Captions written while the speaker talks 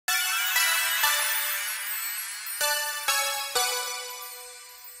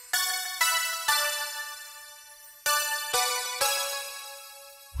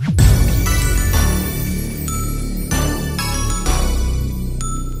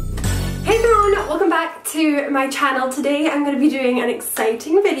to my channel. Today I'm going to be doing an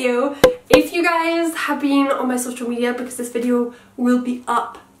exciting video. If you guys have been on my social media, because this video will be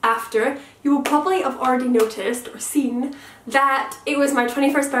up after, you will probably have already noticed or seen that it was my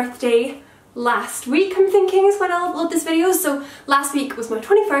 21st birthday last week, I'm thinking, is when I'll upload this video. So last week was my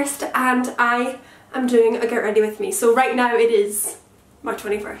 21st and I am doing a get ready with me. So right now it is my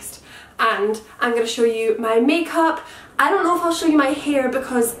 21st and I'm going to show you my makeup. I don't know if I'll show you my hair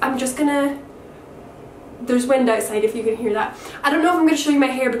because I'm just gonna... There's wind outside if you can hear that. I don't know if I'm going to show you my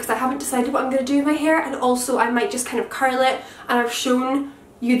hair because I haven't decided what I'm going to do with my hair, and also I might just kind of curl it, and I've shown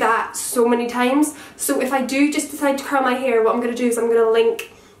you that so many times. So if I do just decide to curl my hair, what I'm going to do is I'm going to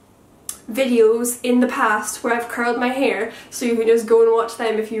link videos in the past where I've curled my hair, so you can just go and watch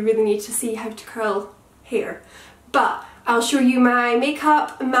them if you really need to see how to curl hair. But I'll show you my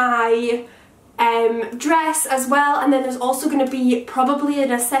makeup, my dress as well, and then there's also going to be, probably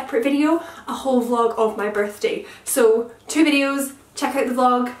in a separate video, a whole vlog of my birthday. So 2 videos, check out the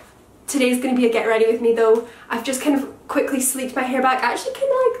vlog. Today's going to be a get ready with me though. I've just kind of quickly sleeked my hair back. I actually kind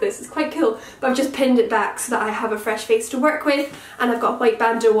of like this, it's quite cool, but I've just pinned it back so that I have a fresh face to work with, and I've got a white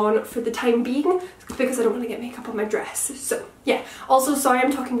bandeau on for the time being because I don't want to get makeup on my dress. So yeah, also sorry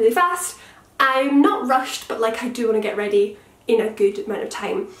I'm talking really fast. I'm not rushed, but like I do want to get ready in a good amount of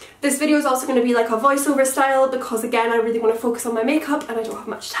time. This video is also going to be like a voiceover style because again I really want to focus on my makeup and I don't have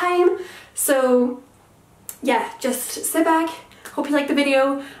much time. So yeah, just sit back, hope you like the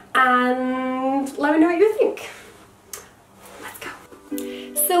video and let me know what you think. Let's go.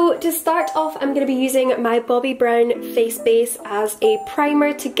 So to start off, I'm going to be using my Bobbi Brown face base as a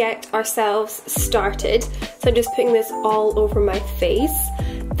primer to get ourselves started. So I'm just putting this all over my face.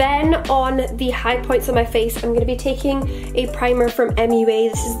 Then on the high points of my face, I'm going to be taking a primer from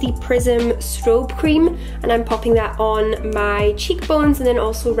MUA. This is the Prism Strobe Cream, and I'm popping that on my cheekbones and then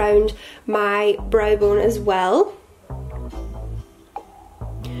also around my brow bone as well.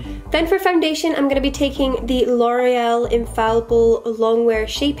 Then for foundation, I'm going to be taking the L'Oreal Infallible Longwear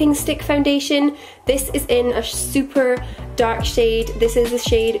Shaping Stick Foundation. This is in a super dark shade. This is the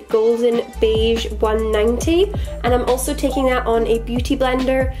shade Golden Beige 190, and I'm also taking that on a beauty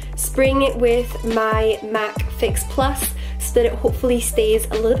blender, spraying it with my MAC Fix Plus so that it hopefully stays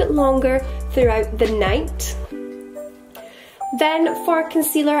a little bit longer throughout the night. Then for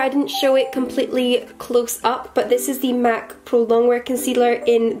concealer, I didn't show it completely close up, but this is the MAC Pro Longwear Concealer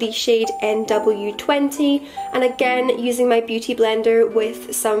in the shade NW20, and again using my beauty blender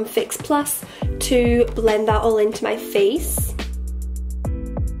with some Fix Plus to blend that all into my face.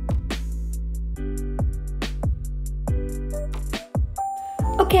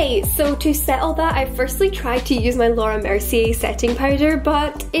 Okay, so to settle that, I firstly tried to use my Laura Mercier setting powder,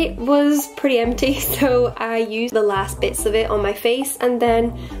 but it was pretty empty, so I used the last bits of it on my face and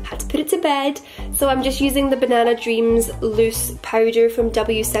then had to put it to bed. So I'm just using the Banana Dreams loose powder from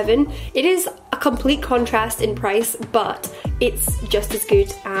W7. It is a complete contrast in price, but it's just as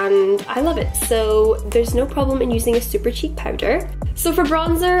good and I love it, so there's no problem in using a super cheap powder. So for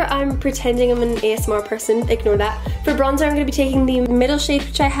bronzer, I'm pretending I'm an ASMR person, ignore that. For bronzer, I'm going to be taking the middle shade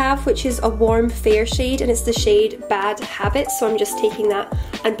which I have, which is a warm fair shade, and it's the shade Bad Habit, so I'm just taking that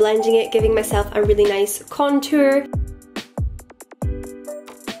and blending it, giving myself a really nice contour.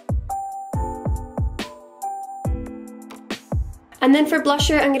 And then for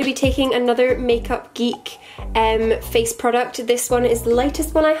blusher, I'm going to be taking another Makeup Geek face product. This one is the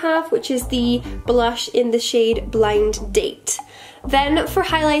lightest one I have, which is the blush in the shade Blind Date. Then for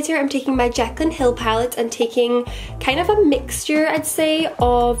highlighter, I'm taking my Jaclyn Hill palette and taking kind of a mixture, I'd say,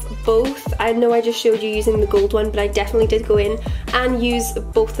 of both. I know I just showed you using the gold one, but I definitely did go in and use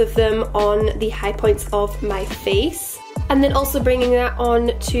both of them on the high points of my face. And then also bringing that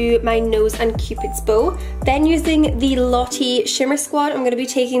on to my nose and Cupid's bow. Then using the Lottie Shimmer Squad, I'm going to be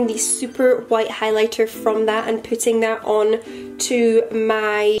taking the super white highlighter from that and putting that on to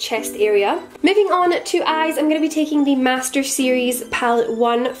my chest area. Moving on to eyes, I'm going to be taking the Master Series Palette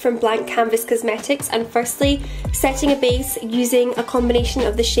 1 from Blank Canvas Cosmetics, and firstly setting a base using a combination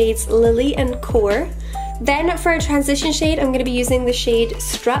of the shades Lily and Core. Then for a transition shade, I'm going to be using the shade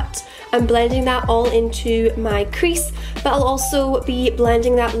Strut and blending that all into my crease, but I'll also be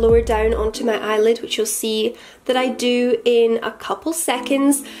blending that lower down onto my eyelid, which you'll see that I do in a couple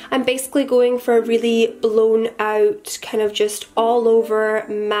seconds. I'm basically going for a really blown out, kind of just all over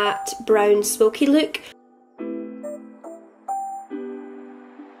matte brown smoky look.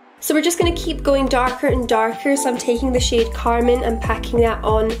 So we're just going to keep going darker and darker, so I'm taking the shade Carmen and packing that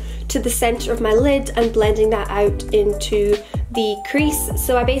on to the centre of my lid and blending that out into the crease.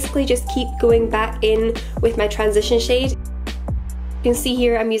 So I basically just keep going back in with my transition shade. You can see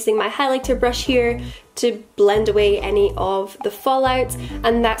here I'm using my highlighter brush here to blend away any of the fallout,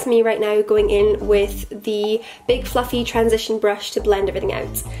 and that's me right now going in with the big fluffy transition brush to blend everything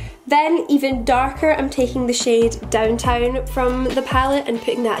out. Then even darker, I'm taking the shade Downtown from the palette and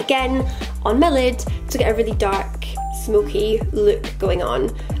putting that again on my lid to get a really dark, smoky look going on,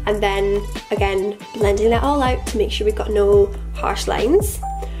 and then again blending that all out to make sure we've got no harsh lines.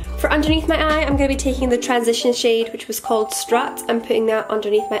 For underneath my eye, I'm going to be taking the transition shade, which was called Strut, and putting that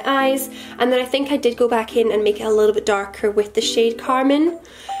underneath my eyes, and then I think I did go back in and make it a little bit darker with the shade Carmen.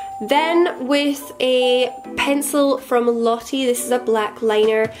 Then with a pencil from Lottie, this is a black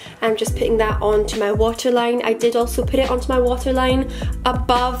liner, I'm just putting that onto my waterline. I did also put it onto my waterline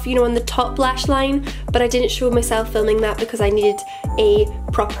above, you know, on the top lash line, but I didn't show myself filming that because I needed a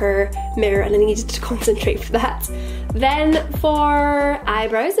proper mirror and I needed to concentrate for that. Then for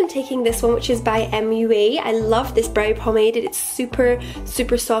eyebrows, I'm taking this one, which is by MUA. I love this brow pomade. It's super,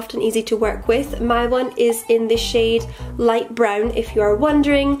 super soft and easy to work with. My one is in the shade Light Brown, if you are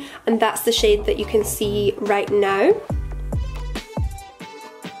wondering, and that's the shade that you can see right now.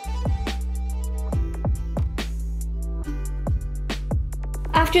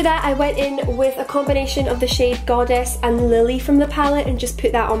 After that, I went in with a combination of the shade Goddess and Lily from the palette and just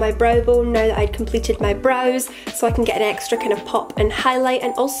put that on my brow bone now that I'd completed my brows, so I can get an extra kind of pop and highlight,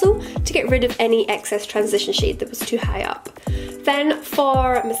 and also to get rid of any excess transition shade that was too high up. Then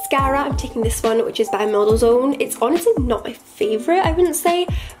for mascara, I'm taking this one, which is by Model Zone. It's honestly not my favourite, I wouldn't say,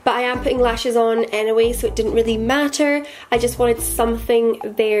 but I am putting lashes on anyway, so it didn't really matter. I just wanted something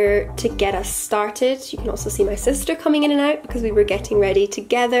there to get us started. You can also see my sister coming in and out because we were getting ready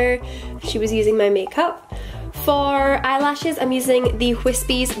together. She was using my makeup. For eyelashes, I'm using the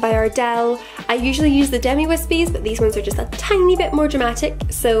Wispies by Ardell. I usually use the Demi Wispies, but these ones are just a tiny bit more dramatic,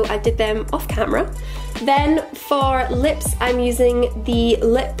 so I did them off camera. Then for lips, I'm using the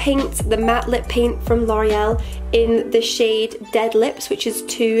lip paint, the matte lip paint from L'Oreal in the shade Dead Lips, which is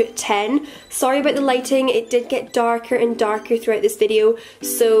 210. Sorry about the lighting, it did get darker and darker throughout this video,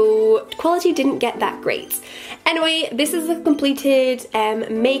 so quality didn't get that great. Anyway, this is the completed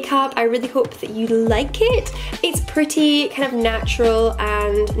makeup. I really hope that you like it. It's pretty kind of natural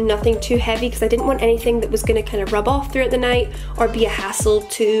and nothing too heavy because I didn't want anything that was going to kind of rub off throughout the night or be a hassle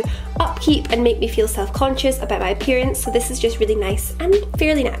to upkeep and make me feel self-conscious about my appearance, so this is just really nice and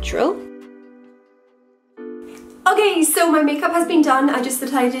fairly natural. Okay, so my makeup has been done. I just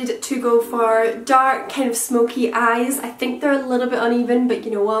decided to go for dark, kind of smoky eyes. I think they're a little bit uneven, but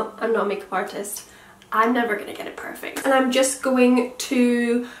you know what? I'm not a makeup artist. I'm never gonna get it perfect. And I'm just going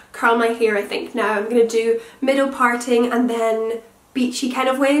to curl my hair, I think, now. I'm gonna do middle parting and then beachy kind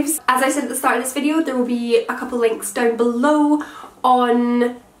of waves. As I said at the start of this video, there will be a couple links down below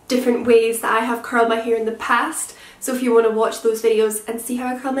on different ways that I have curled my hair in the past. So if you want to watch those videos and see how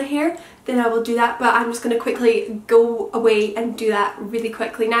I curl my hair, then I will do that. But I'm just going to quickly go away and do that really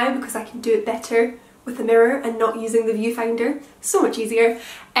quickly now because I can do it better with a mirror and not using the viewfinder. So much easier.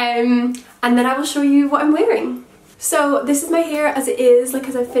 And then I will show you what I'm wearing. So this is my hair as it is, like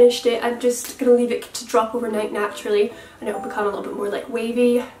as I finished it. I'm just going to leave it to drop overnight naturally and it will become a little bit more like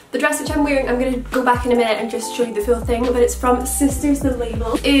wavy. The dress which I'm wearing, I'm going to go back in a minute and just show you the full thing, but it's from Sisters, the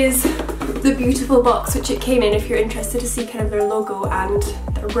label is the beautiful box which it came in if you're interested to see kind of their logo and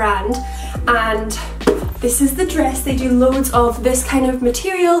their brand. And this is the dress. They do loads of this kind of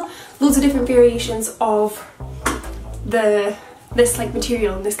material, loads of different variations of this like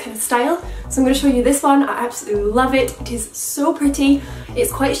material and this kind of style. So I'm going to show you this one. I absolutely love it. It is so pretty. It's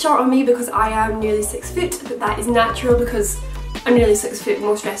quite short on me because I am nearly 6 foot, but that is natural because I'm nearly 6 foot.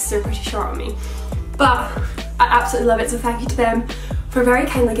 Most dresses are pretty short on me. But I absolutely love it, so thank you to them for very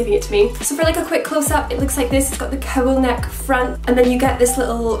kindly giving it to me. So for like a quick close-up, it looks like this. It's got the cowl neck front and then you get this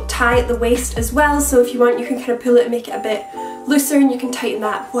little tie at the waist as well, so if you want you can kind of pull it and make it a bit looser and you can tighten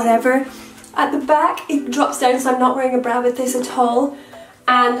that, whatever. At the back it drops down, so I'm not wearing a bra with this at all,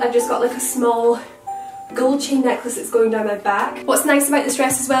 and I've just got like a small gold chain necklace that's going down my back. What's nice about this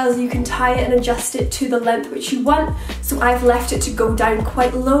dress as well is you can tie it and adjust it to the length which you want, so I've left it to go down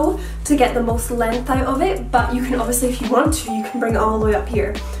quite low to get the most length out of it, but you can obviously, if you want to, you can bring it all the way up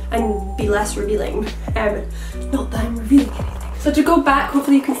here and be less revealing. Not that I'm revealing anything. So to go back,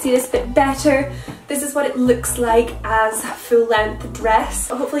 hopefully you can see this a bit better. This is what it looks like as full length dress.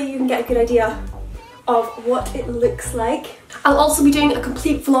 Hopefully you can get a good idea of what it looks like. I'll also be doing a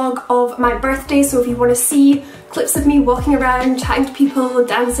complete vlog of my birthday, so if you want to see clips of me walking around, chatting to people,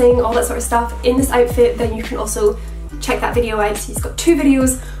 dancing, all that sort of stuff in this outfit, then you can also check that video out. So he's got 2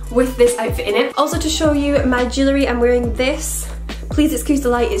 videos with this outfit in it. Also to show you my jewellery, I'm wearing this. Please excuse the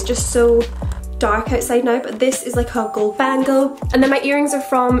light, it's just so dark outside now, but this is like a gold bangle. And then my earrings are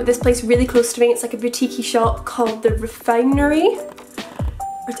from this place really close to me. It's like a boutique shop called The Refinery.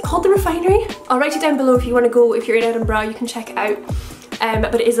 Or is it called The Refinery? I'll write it down below if you want to go. If you're in Edinburgh, you can check it out.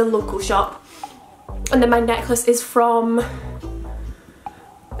 But it is a local shop. And then my necklace is from,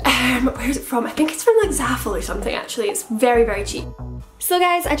 where is it from? I think it's from like Zaful or something actually. It's very, very cheap. So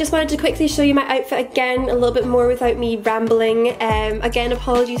guys, I just wanted to quickly show you my outfit again a little bit more without me rambling. Again,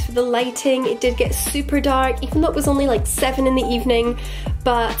 apologies for the lighting. It did get super dark, even though it was only like 7 in the evening,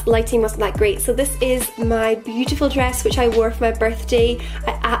 but lighting wasn't that great. So this is my beautiful dress which I wore for my birthday.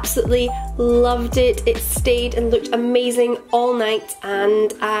 I absolutely loved it. It stayed and looked amazing all night,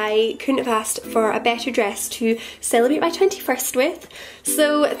 and I couldn't have asked for a better dress to celebrate my 21st with.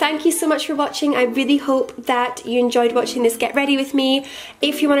 So thank you so much for watching. I really hope that you enjoyed watching this get ready with me.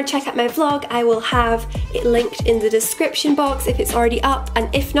 If you want to check out my vlog, I will have it linked in the description box if it's already up,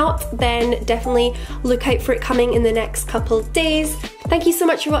 and if not, then definitely look out for it coming in the next couple of days. Thank you so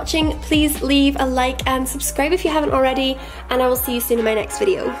much for watching. Please leave a like and subscribe if you haven't already, and I will see you soon in my next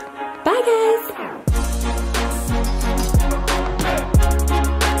video. Bye guys!